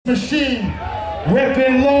Machine,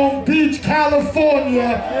 reppin' Long Beach,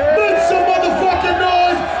 California. Make some motherfucking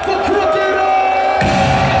noise for Crooked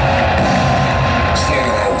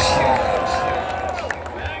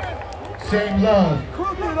Same love,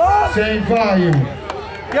 same volume.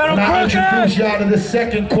 And I introduce y'all to the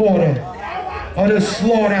second quarter of the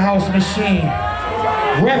Slaughterhouse Machine.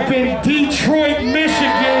 Reppin' Detroit,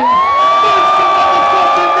 Michigan.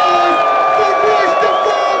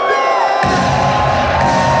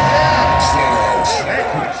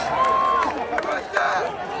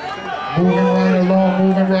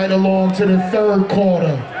 Moving right along to the third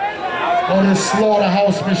quarter of the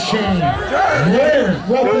Slaughterhouse Machine. Yeah,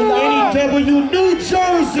 reppin' AEW New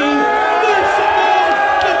Jersey. Make some noise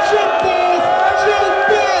to Jump Off, Jump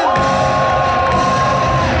In.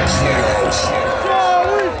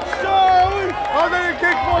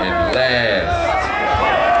 And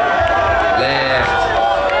last,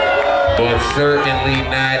 but certainly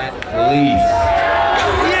not least,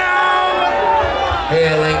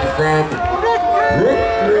 hailing from Brooklyn,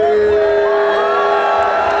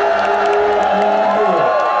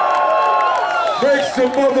 make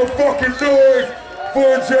some motherfucking noise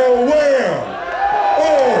for Joel.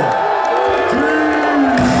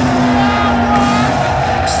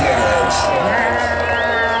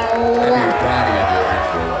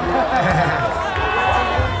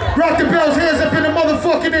 Rock the bells, hands up in the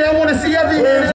motherfucking air. I want to see every